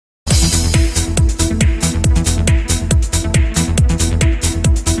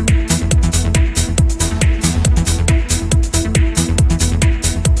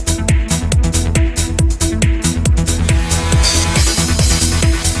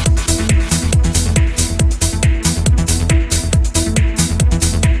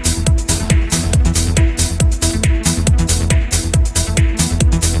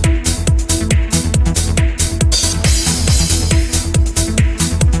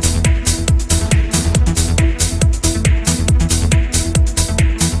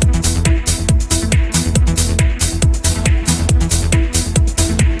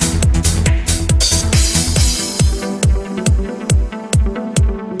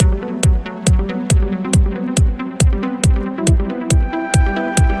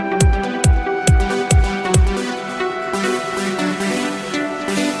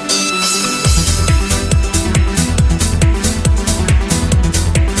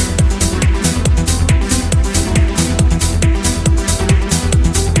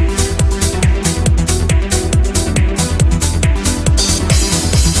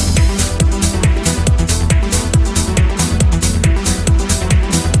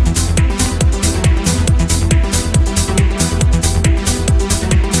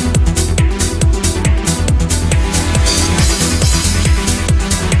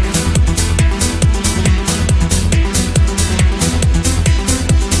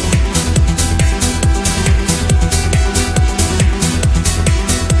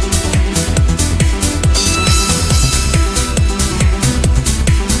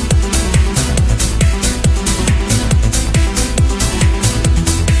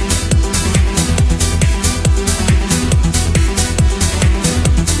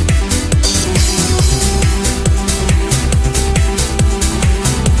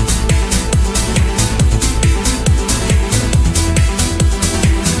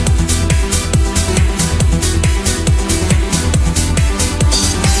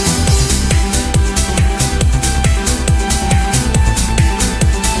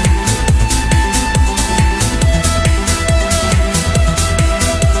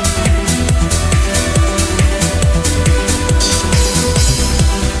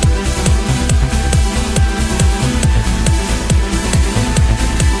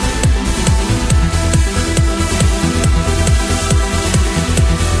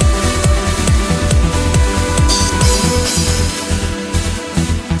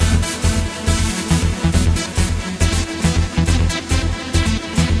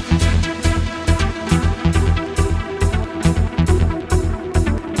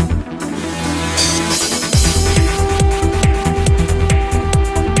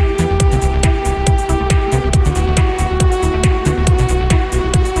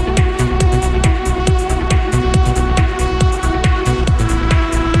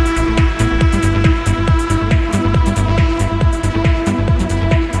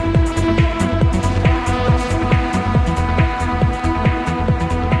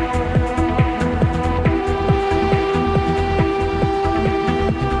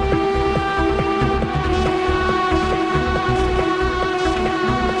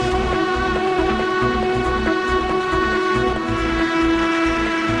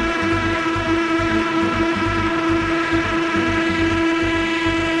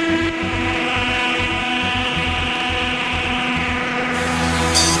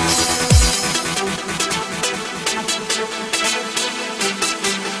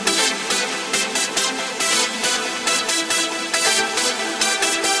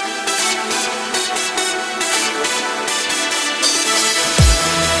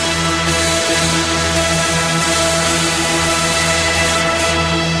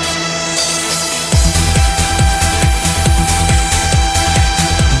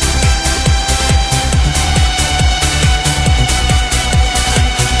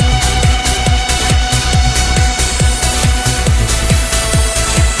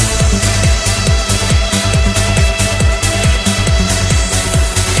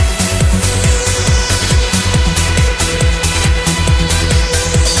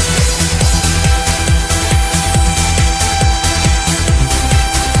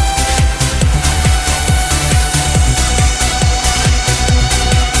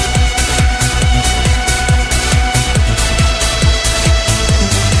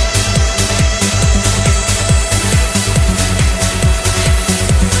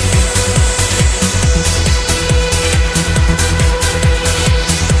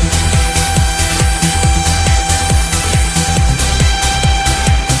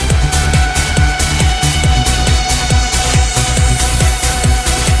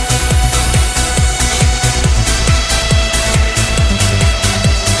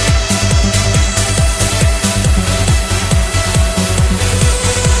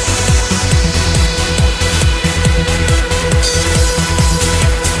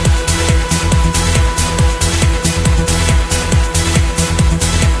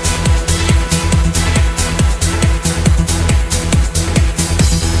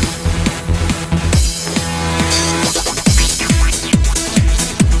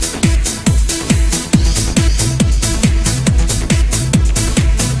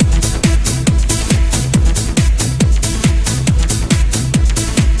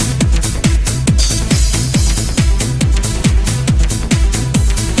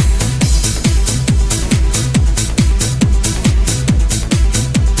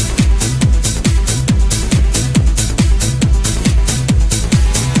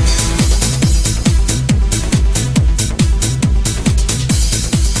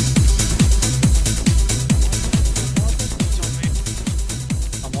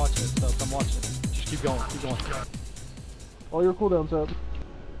Stubbs, I'm watching. Just keep going, keep going. All your cooldowns up.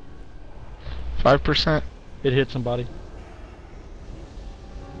 5%. It hit somebody.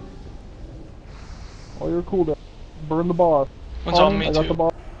 All your cooldowns. Burn the boss. One's on me I got too. the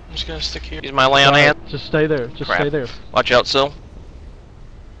boss. I'm just gonna stick here. Use my lay on hand. Just stay there, just Crap. stay there. Watch out, Sil.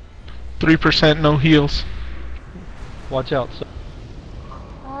 3%, no heals. Watch out. So.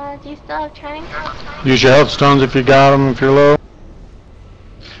 Do you still have training? Use your health stones if you got them, if you're low.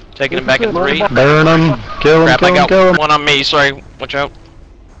 Taking him back in 3. Burn them. Kill them, Crap, I kill them. got one on me, sorry. Watch out.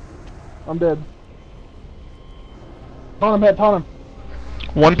 I'm dead. Taunt him, Matt, taunt him.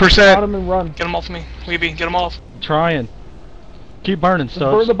 1%. Taunt him and run. Get him off me. Weeby, get him off. Trying. Keep burning, Just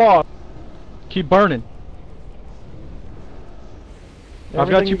Stubbs. burn the boss. Keep burning. I've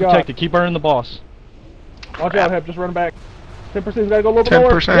got you protected. Keep burning the boss. Watch Crap. out, Hep. Just run back. 10%'s gotta go a little bit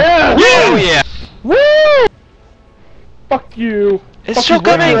lower. 10%. Yeah! Oh yeah! Woo! Fuck you. It's Fuck still you,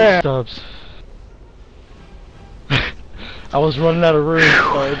 coming! Ragnaros. Stubbs. I was running out of room,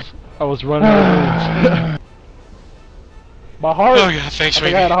 Stubbs. I was running out of room. My heart. Oh yeah, thanks, I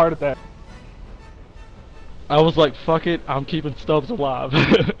think I had a Weeby. heart attack. I was like, fuck it, I'm keeping Stubbs alive.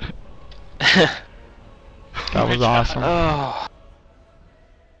 That was awesome. Oh.